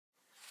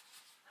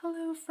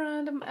Hello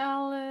friend, I'm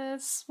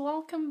Alice.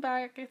 Welcome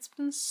back. It's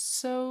been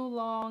so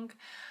long.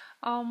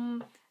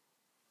 Um,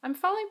 I'm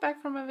finally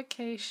back from my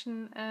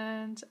vacation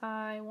and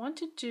I want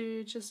to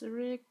do just a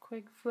really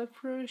quick flip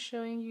through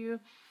showing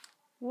you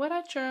what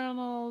I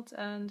journaled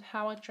and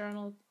how I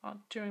journaled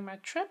during my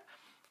trip.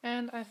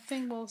 And I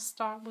think we'll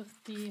start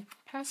with the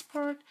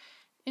passport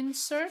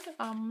insert.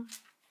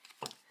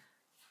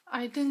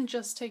 I didn't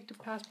just take the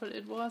passport,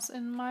 it was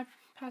in my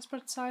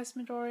passport size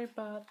Midori,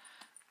 but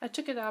I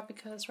took it out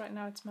because right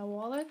now it's my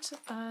wallet,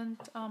 and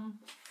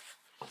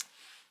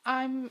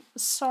I'm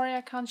sorry I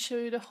can't show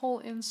you the whole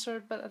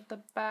insert, but at the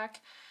back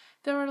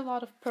there are a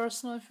lot of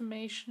personal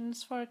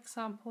informations, for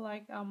example,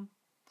 like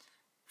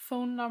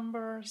phone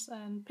numbers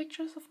and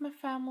pictures of my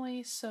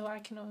family, so I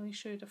can only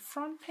show you the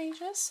front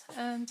pages.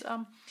 And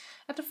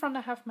at the front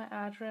I have my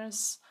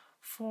address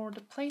for the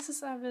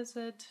places I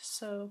visit,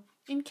 so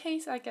in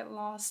case I get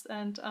lost.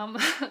 And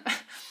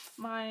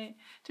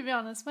to be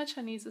honest, my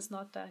Chinese is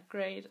not that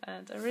great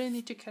and I really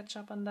need to catch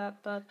up on that,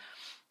 but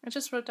I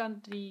just wrote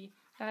down the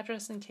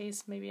address in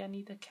case maybe I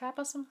need a cab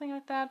or something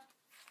like that.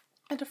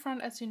 At the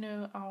front, as you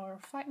know, our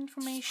flight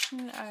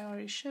information, I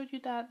already showed you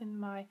that in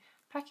my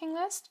packing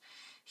list.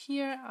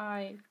 Here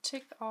I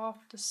ticked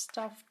off the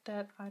stuff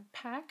that I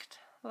packed,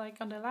 like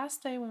on the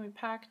last day when we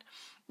packed.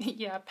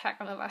 Yeah, pack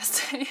on the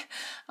last day.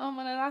 On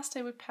the last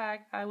day we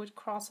packed, I would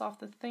cross off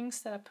the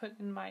things that I put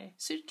in my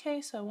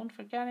suitcase so I won't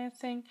forget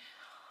anything.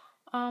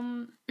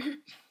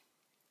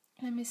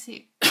 Let me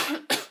see.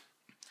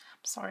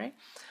 Sorry.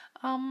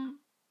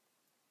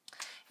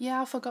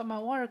 Yeah, I forgot my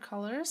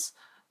watercolors.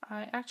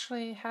 I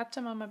actually had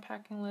them on my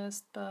packing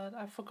list, but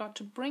I forgot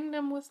to bring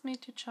them with me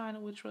to China,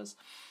 which was,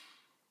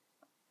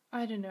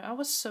 I don't know, I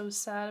was so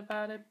sad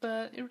about it,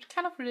 but it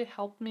kind of really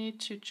helped me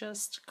to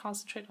just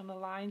concentrate on the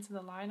lines and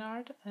the line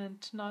art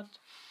and not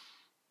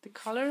the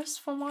colors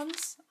for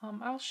once.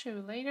 I'll show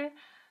you later.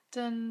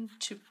 Then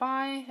to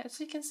buy, as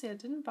you can see, I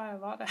didn't buy a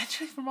lot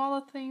actually from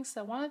all the things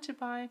I wanted to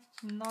buy,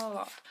 not a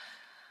lot.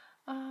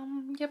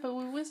 Yeah, but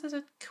we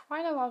visited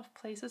quite a lot of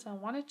places I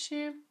wanted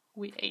to.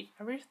 We ate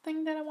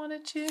everything that I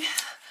wanted to.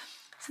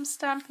 Some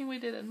stamping we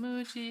did at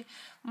Muji.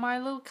 My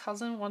little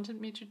cousin wanted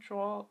me to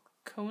draw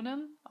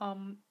Conan.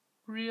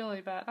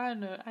 Really bad. I don't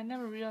know. I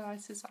never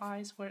realized his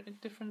eyes were at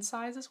different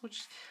sizes,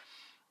 which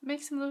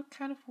makes him look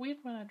kind of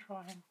weird when I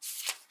draw him.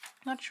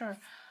 Not sure.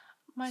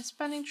 My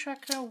spending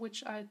tracker,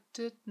 which I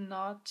did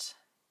not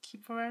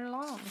keep for very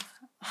long.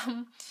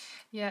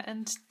 Yeah,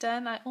 and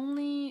then I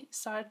only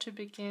started to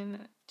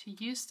begin to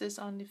use this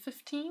on the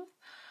 15th.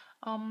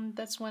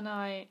 That's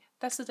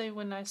the day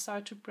when I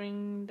started to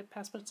bring the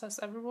passport size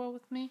everywhere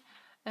with me,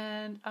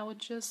 and I would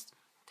just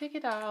take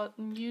it out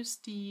and use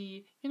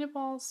the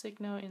Uniball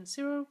Signal in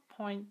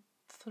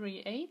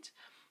 0.38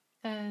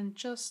 and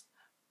just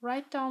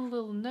write down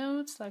little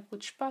notes like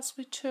which bus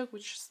we took,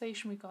 which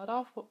station we got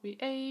off, what we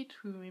ate,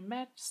 who we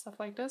met, stuff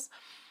like this,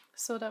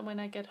 so that when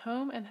I get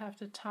home and have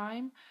the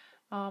time,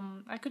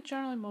 I could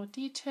journal in more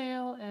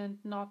detail and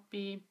not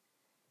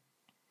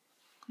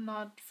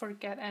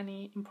forget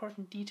any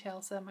important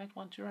details that I might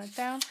want to write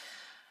down.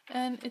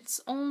 And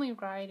it's only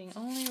writing.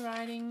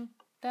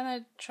 Then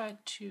I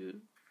tried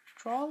to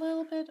draw a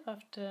little bit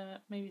of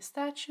the maybe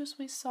statues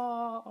we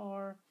saw,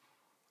 or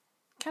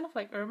kind of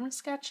like urban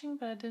sketching,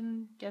 but I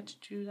didn't get to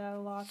do that a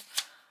lot.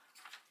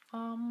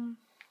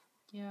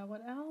 Yeah,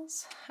 what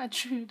else? I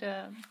drew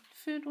the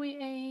food we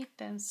ate,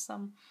 then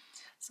some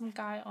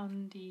guy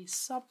on the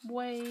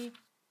subway,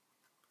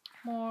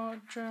 more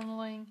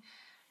journaling,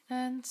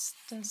 and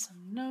then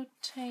some note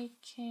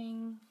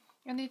taking.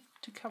 I need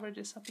to cover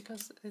this up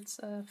because it's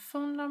a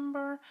phone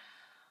number,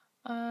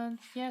 and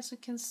yeah, as you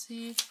can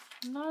see,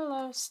 not a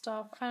lot of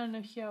stuff. I don't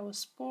know, here I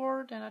was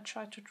bored and I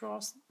tried to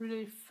draw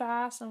really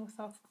fast and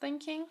without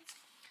thinking.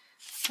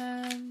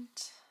 And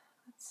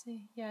let's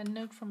see, yeah, a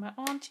note from my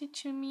auntie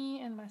to me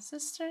and my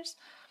sisters.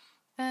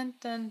 And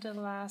then the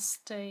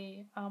last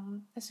day,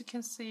 as you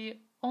can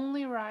see,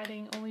 only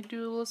writing, only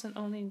doodles, and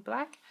only in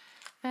black.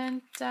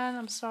 And then,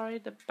 I'm sorry,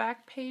 the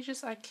back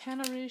pages I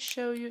cannot really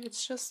show you.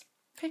 It's just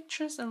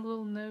pictures and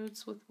little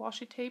notes with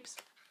washi tapes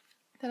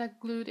that I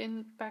glued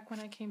in back when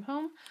I came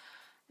home.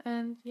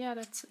 And yeah,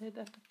 that's it.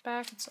 At the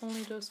back, it's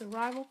only those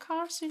arrival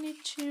cards you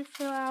need to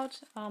fill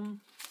out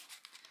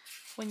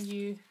when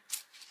you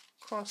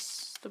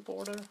cross the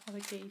border or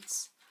the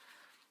gates.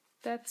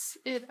 That's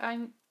it.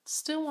 I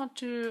still want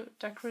to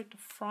decorate the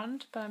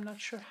front, but I'm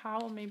not sure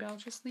how, or maybe I'll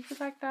just leave it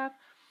like that.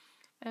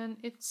 And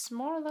it's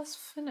more or less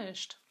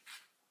finished.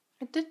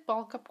 It did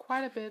bulk up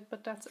quite a bit,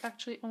 but that's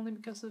actually only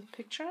because of the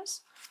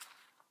pictures.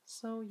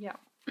 So yeah.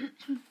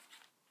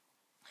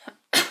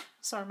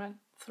 Sorry, my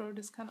throat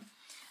is kind of,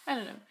 I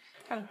don't know,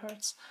 kind of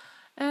hurts.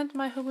 And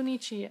my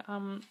Hobonichi,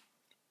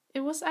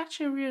 it was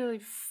actually really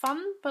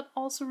fun, but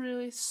also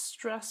really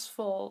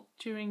stressful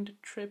during the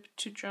trip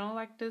to journal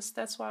like this.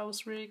 That's why I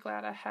was really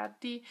glad I had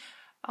the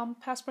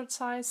passport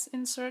size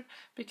insert,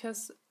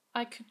 because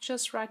I could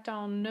just write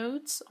down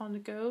notes on the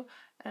go,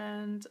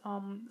 and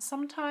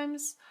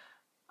sometimes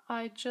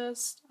I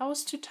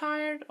was too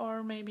tired,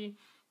 or maybe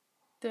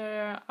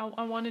there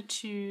I wanted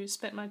to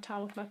spend my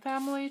time with my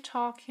family,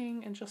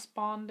 talking and just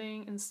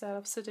bonding instead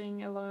of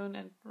sitting alone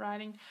and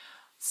writing.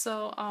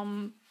 So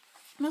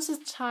most of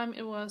the time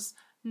it was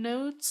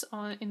notes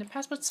in the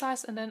passport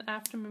size, and then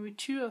after maybe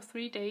 2 or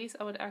 3 days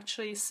I would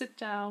actually sit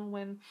down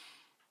when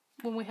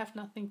we have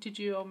nothing to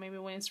do, or maybe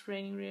when it's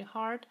raining really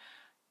hard,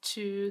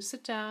 to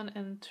sit down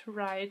and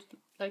write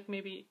like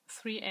maybe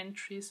 3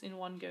 entries in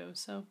one go.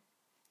 So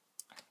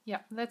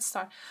yeah, let's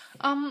start.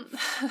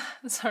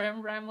 Sorry,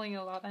 I'm rambling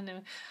a lot, I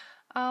know.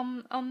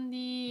 On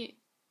the,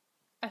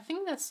 I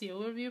think that's the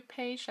overview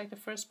page, like the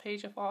first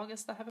page of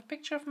August, I have a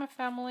picture of my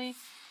family.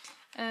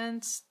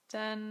 And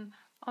then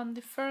on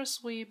the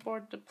first, we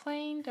boarded the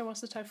plane. There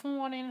was a typhoon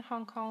warning in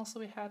Hong Kong, so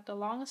we had the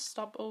longest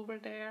stop over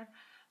there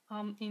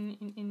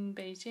in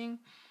Beijing.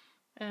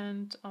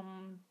 And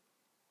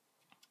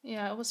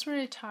yeah, it was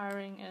really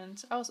tiring,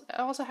 and I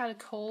also had a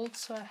cold,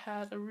 so I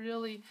had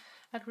really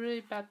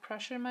bad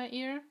pressure in my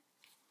ear.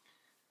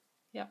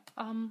 Yeah.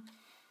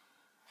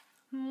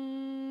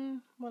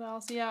 What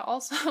else? Yeah,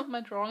 also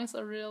my drawings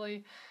are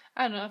really,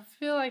 I don't know, I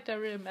feel like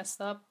they're really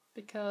messed up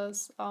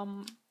because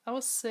I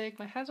was sick,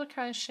 my hands were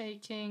kind of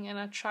shaking, and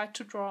I tried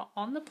to draw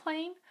on the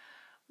plane,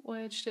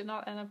 which did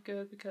not end up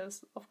good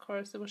because of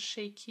course it was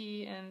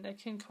shaky and I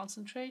couldn't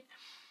concentrate.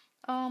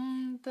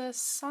 The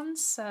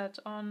sunset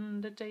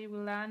on the day we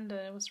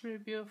landed, it was really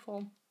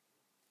beautiful,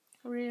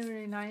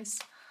 really nice.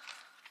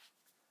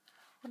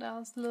 What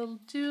else? Little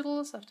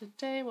doodles of the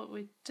day, what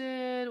we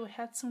did. We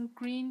had some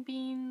green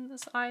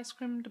beans ice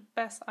cream, the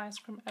best ice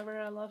cream ever.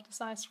 I love this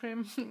ice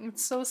cream.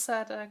 It's so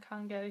sad that I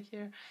can't get it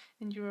here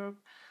in Europe.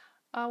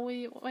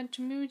 We went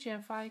to Muji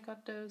and I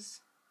got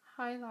those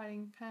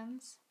highlighting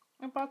pens.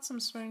 I bought some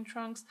swimming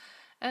trunks,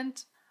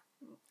 and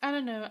I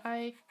don't know,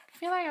 I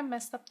feel like I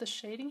messed up the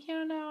shading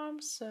here on the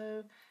arms,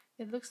 so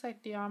it looks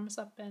like the arms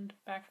are bent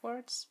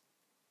backwards.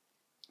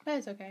 But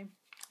it's okay.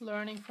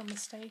 Learning from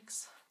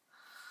mistakes.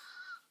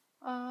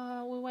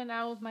 We went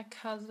out with my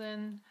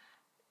cousin.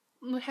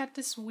 We had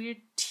this weird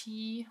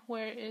tea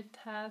where it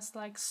has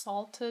like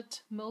salted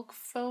milk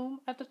foam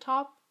at the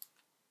top.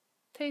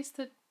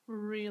 Tasted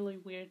really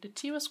weird. The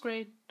tea was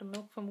great, the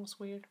milk foam was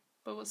weird,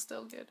 but was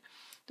still good.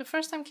 The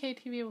first time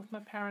KTV with my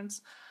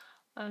parents,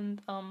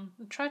 and I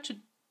tried to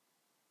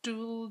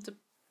do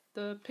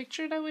the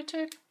picture that we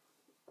took.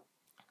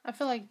 I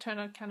feel like it turned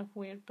out kind of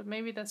weird, but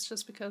maybe that's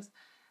just because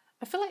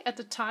I feel like at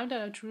the time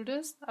that I drew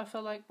this, I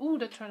felt like, ooh,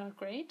 that turned out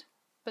great.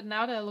 But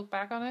now that I look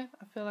back on it,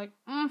 I feel like,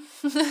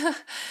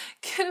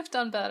 could have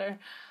done better.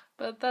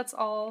 But that's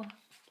all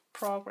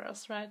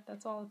progress, right?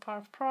 That's all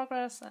part of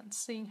progress and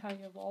seeing how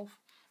you evolve.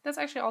 That's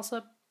actually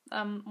also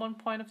one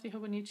point of the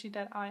Hobonichi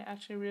that I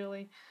actually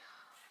really,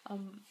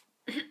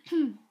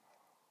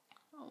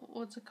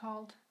 what's it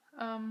called?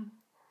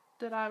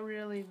 That I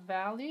really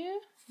value.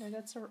 No,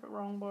 that's a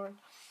wrong word.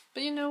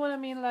 But you know what I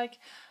mean, like,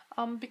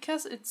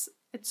 because it's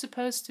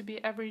supposed to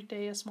be every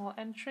day a small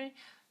entry,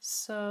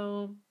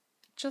 so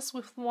just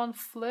with one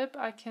flip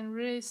I can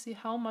really see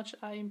how much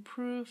I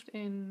improved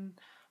in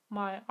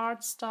my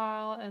art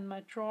style and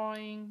my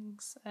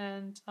drawings,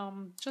 and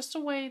just the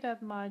way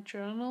that my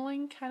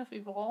journaling kind of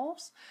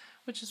evolves,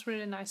 which is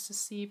really nice to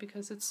see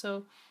because it's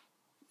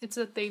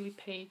a daily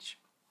page,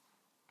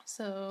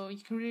 so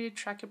you can really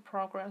track your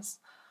progress.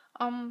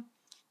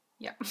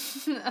 Yeah.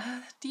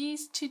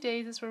 These 2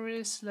 days were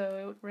really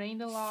slow. It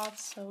rained a lot,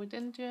 so we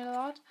didn't do a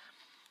lot.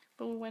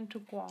 But we went to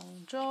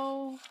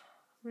Guangzhou,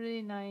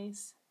 really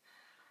nice.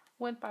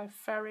 Went by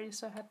ferry,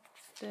 so I had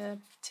the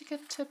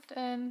ticket tipped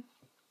in.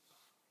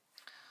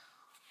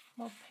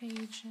 More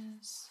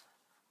pages.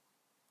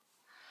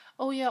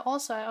 Oh yeah,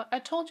 also I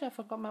told you I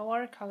forgot my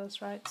watercolors,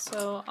 right?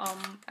 So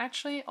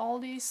actually all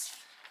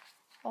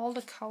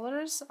the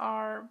colors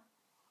are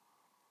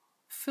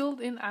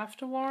filled in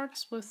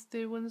afterwards with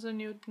the Winsor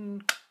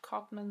Newton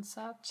Cotman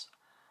set.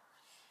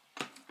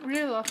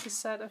 Really love this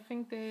set. I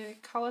think the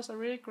colors are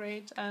really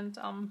great, and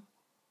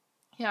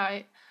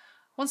yeah,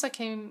 once I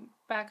came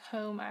back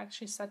home I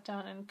actually sat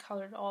down and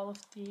colored all of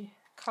the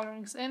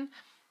colorings in.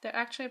 They're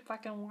actually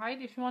black and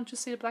white. If you want to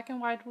see the black and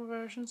white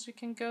versions, you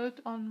can go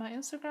on my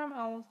Instagram.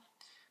 I'll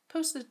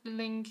post the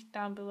link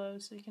down below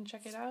so you can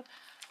check it out.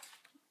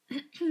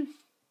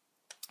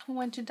 We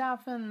went to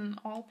Dafen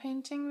All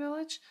Painting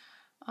Village,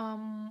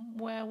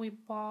 where we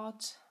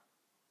bought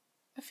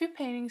a few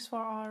paintings for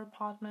our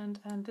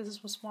apartment, and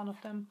this was one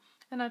of them.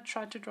 And I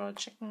tried to draw a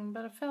chicken,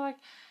 but I feel like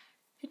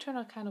it turned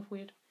out kind of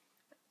weird.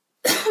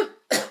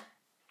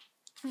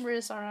 I'm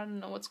really sorry, I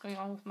don't know what's going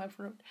on with my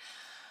throat.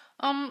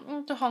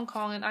 To Hong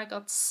Kong, and I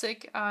got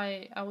sick.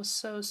 I was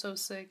so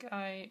sick.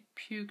 I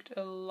puked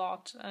a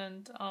lot,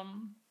 and I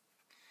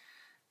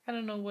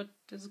don't know what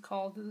this is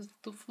called. This is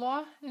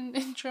Dufla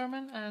in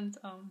German, and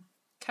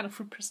kind of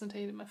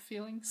represented my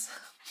feelings.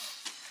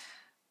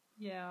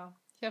 Yeah,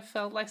 I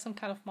felt like some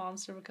kind of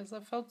monster because I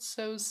felt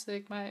so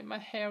sick. My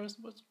hair was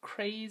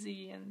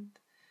crazy, and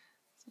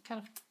so I kind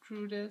of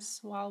drew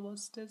this while I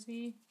was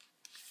dizzy.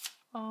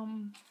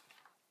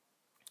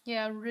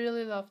 Yeah, I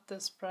really loved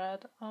this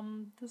spread.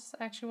 This is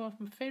actually one of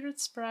my favorite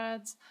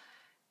spreads.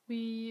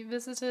 We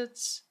visited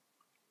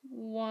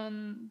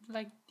one,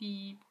 like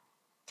the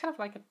kind of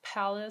like a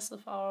palace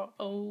of our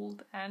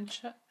old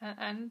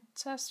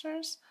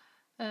ancestors,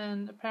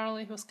 and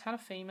apparently he was kind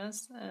of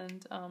famous,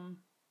 and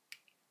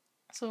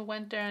so we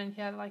went there and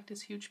he had like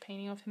this huge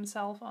painting of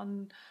himself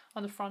on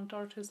the front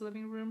door to his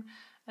living room,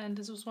 and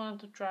this was one of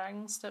the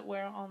dragons that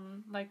were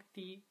on like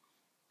the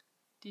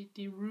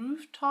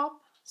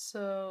rooftop.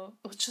 So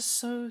it was just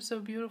so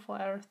beautiful,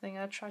 everything.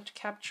 I tried to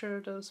capture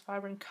those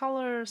vibrant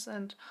colors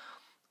and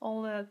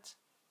all that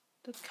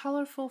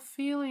colorful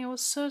feeling. It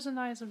was so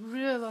nice. I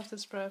really love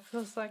this spread. It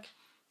feels like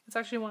it's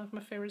actually one of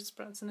my favorite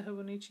spreads in the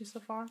Hobonichi so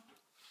far.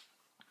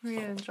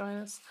 Really enjoy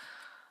this.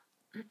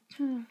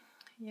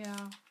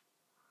 Yeah.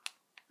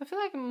 I feel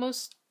like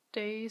most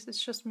days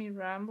it's just me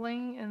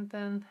rambling, and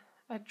then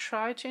I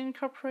try to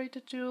incorporate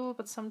a duel,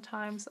 but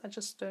sometimes I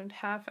just don't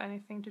have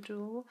anything to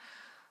duel.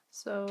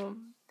 So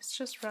it's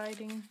just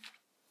writing.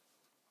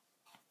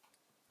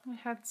 We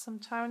had some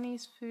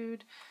Taiwanese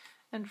food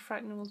and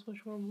fried noodles,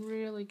 which were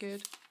really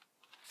good.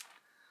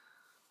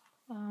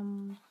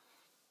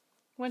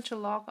 Went to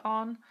log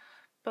on,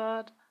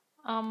 but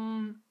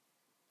I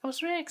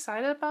was really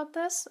excited about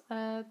this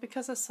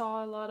because I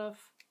saw a lot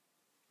of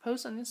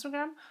posts on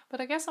Instagram,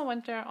 but I guess I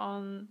went there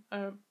on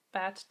a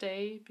bad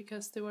day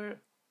because they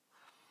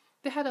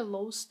had a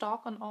low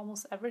stock on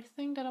almost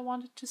everything that I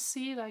wanted to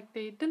see. Like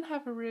they didn't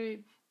have a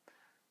really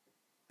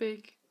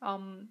big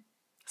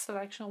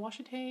selection of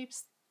washi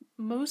tapes.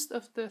 Most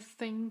of the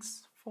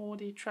things for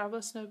the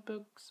traveler's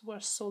notebooks were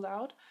sold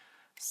out,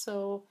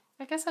 so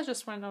I guess I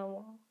just went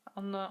on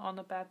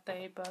a bad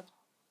day. But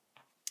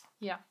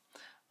yeah,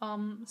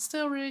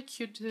 still really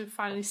cute to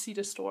finally see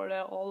the store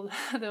that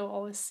they'll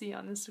always see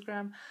on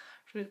Instagram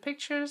through the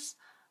pictures.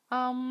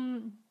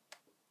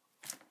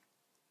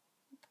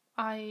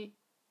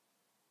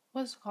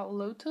 What's it called?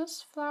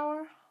 Lotus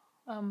flower,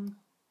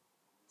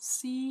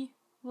 sea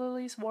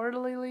lilies, water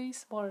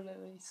lilies,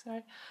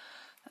 right?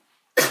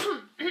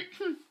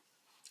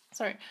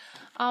 Sorry.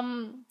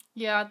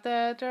 Yeah,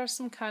 there's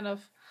some kind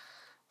of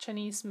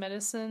Chinese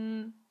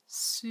medicine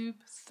soup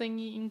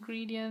thingy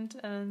ingredient,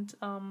 and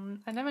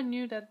I never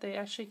knew that they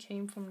actually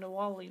came from the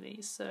wall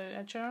lilies, so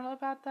I journal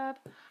about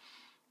that.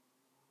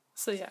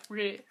 So yeah,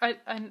 really, I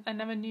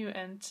never knew,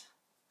 and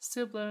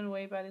still blown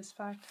away by this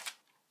fact.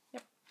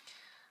 Yep.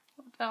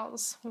 What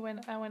else? I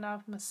went out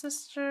with my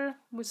sister.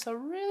 We saw a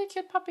really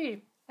cute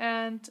puppy,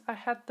 and I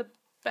had the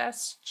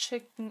best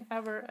chicken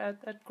ever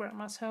at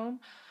grandma's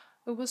home.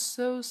 It was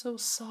so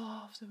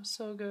soft. It was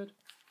so good.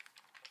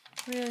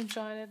 Really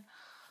enjoyed it.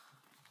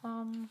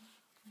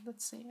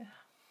 Let's see.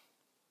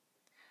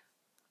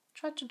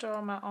 Tried to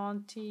draw my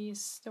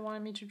aunties. They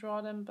wanted me to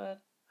draw them,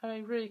 but I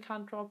really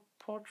can't draw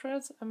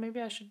portraits. And maybe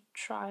I should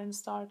try and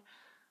start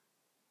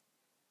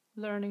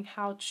learning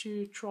how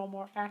to draw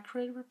more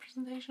accurate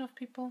representation of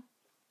people.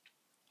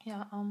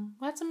 Yeah,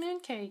 we had some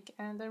mooncake,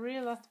 and I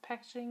really love the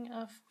packaging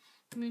of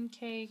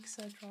mooncake,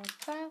 so I drew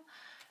that.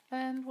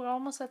 And we're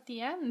almost at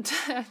the end.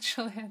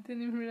 Actually, I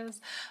didn't even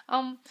realize.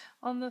 On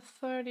the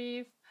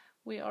 30th,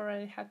 we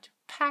already had to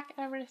pack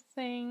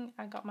everything.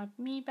 I got my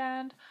Mi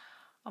Band,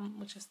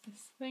 which is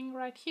this thing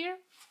right here,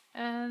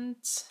 and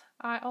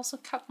I also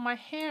cut my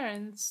hair,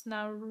 and it's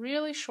now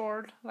really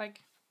short.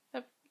 Like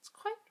it's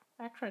quite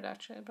accurate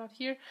actually about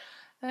here.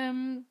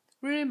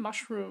 Really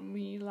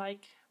mushroomy.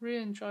 Like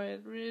really enjoy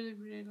it.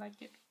 Really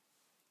like it.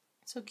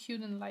 So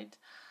cute and light.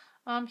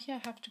 Here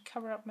I have to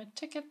cover up my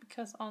ticket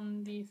because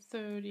on the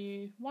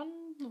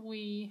 31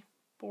 we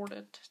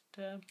boarded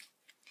the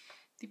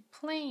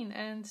plane,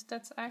 and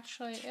that's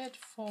actually it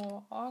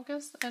for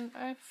August. And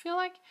I feel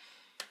like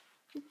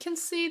you can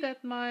see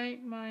that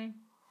my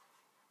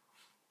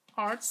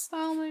art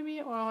style maybe,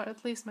 or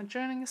at least my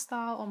journaling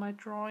style, or my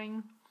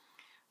drawings,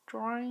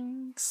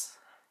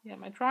 yeah,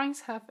 my drawings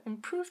have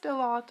improved a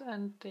lot,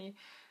 and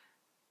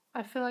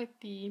I feel like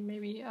the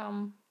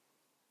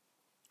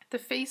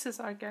faces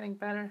are getting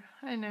better.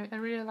 I know, I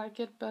really like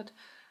it, but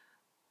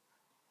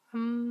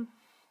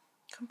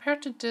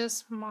compared to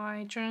this,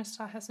 my journaling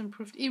style has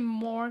improved even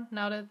more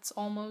now that it's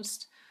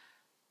almost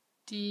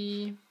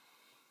we're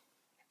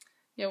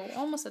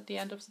almost at the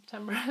end of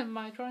September, and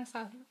my drawing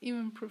style has even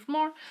improved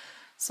more.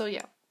 So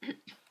yeah,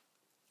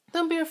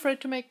 don't be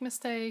afraid to make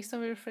mistakes.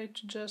 Don't be afraid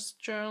to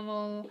just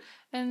journal.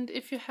 And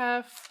if you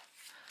have,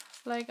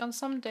 like on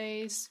some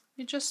days,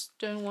 you just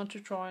don't want to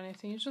draw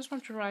anything, you just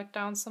want to write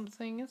down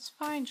something, it's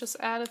fine. Just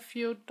add a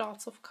few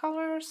dots of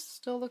colors,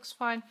 still looks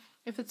fine.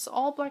 If it's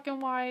all black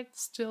and white,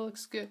 still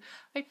looks good.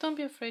 Like, don't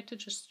be afraid to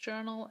just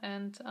journal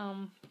and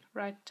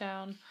write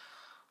down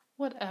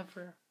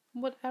whatever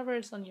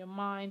is on your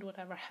mind,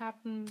 whatever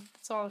happened,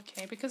 it's all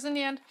okay. Because in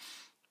the end,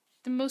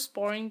 the most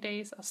boring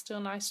days are still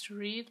nice to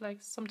read.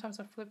 Like, sometimes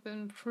I flip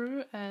them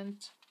through and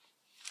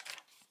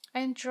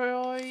I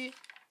enjoy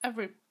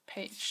every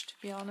page, to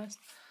be honest.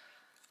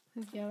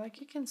 And yeah, like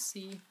you can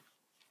see,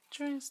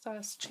 drawing style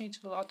has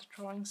changed a lot, the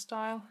drawing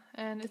style,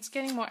 and it's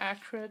getting more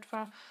accurate.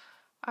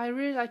 I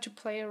really like to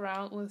play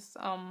around with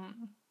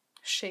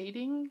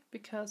shading,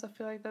 because I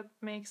feel like that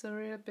makes a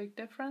really big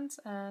difference.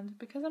 And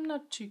because I'm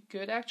not too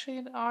good actually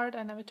at art,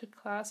 I never took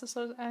classes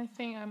or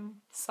anything,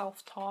 I'm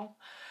self-taught,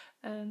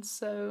 and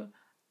so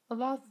a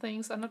lot of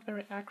things are not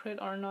very accurate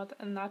or not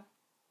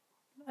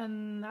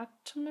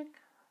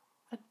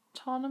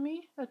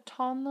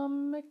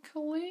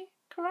autonomically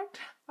correct.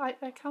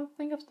 I can't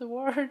think of the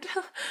word,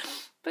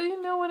 but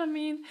you know what I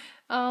mean.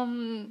 A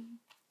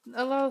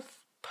lot of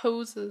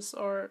poses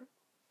or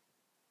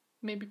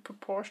maybe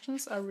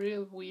proportions are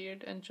real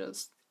weird and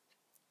just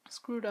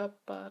screwed up,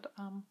 but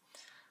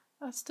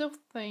I still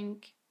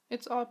think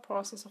it's all a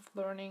process of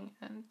learning,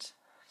 and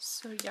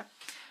so yeah.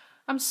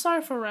 I'm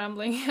sorry for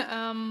rambling.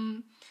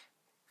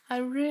 I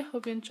really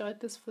hope you enjoyed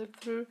this flip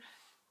through.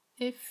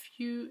 If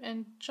you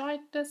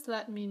enjoyed this,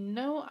 let me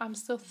know. I'm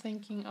still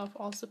thinking of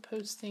also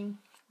posting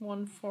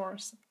one for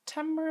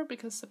September,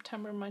 because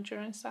September my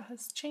journey style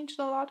has changed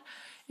a lot.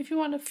 If you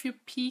want a few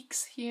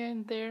peeks here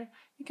and there,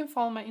 you can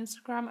follow my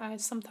Instagram. I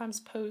sometimes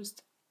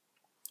post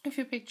a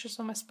few pictures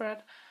on my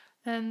spread.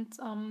 And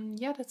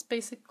yeah, that's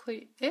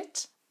basically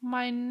it.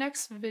 My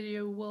next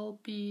video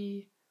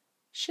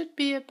should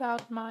be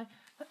about my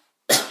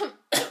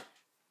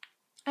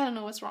I don't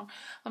know what's wrong.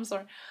 I'm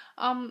sorry.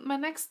 My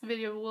next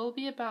video will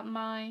be about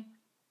my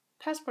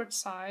passport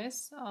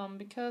size,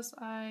 because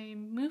I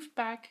moved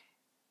back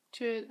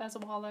to it as a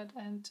wallet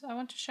and I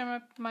want to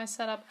share my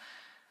setup.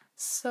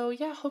 So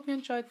yeah, hope you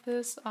enjoyed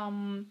this.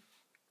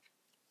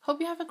 Hope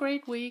you have a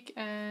great week,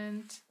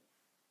 and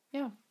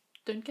yeah,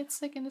 don't get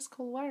sick in this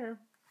cold weather.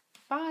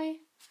 Bye!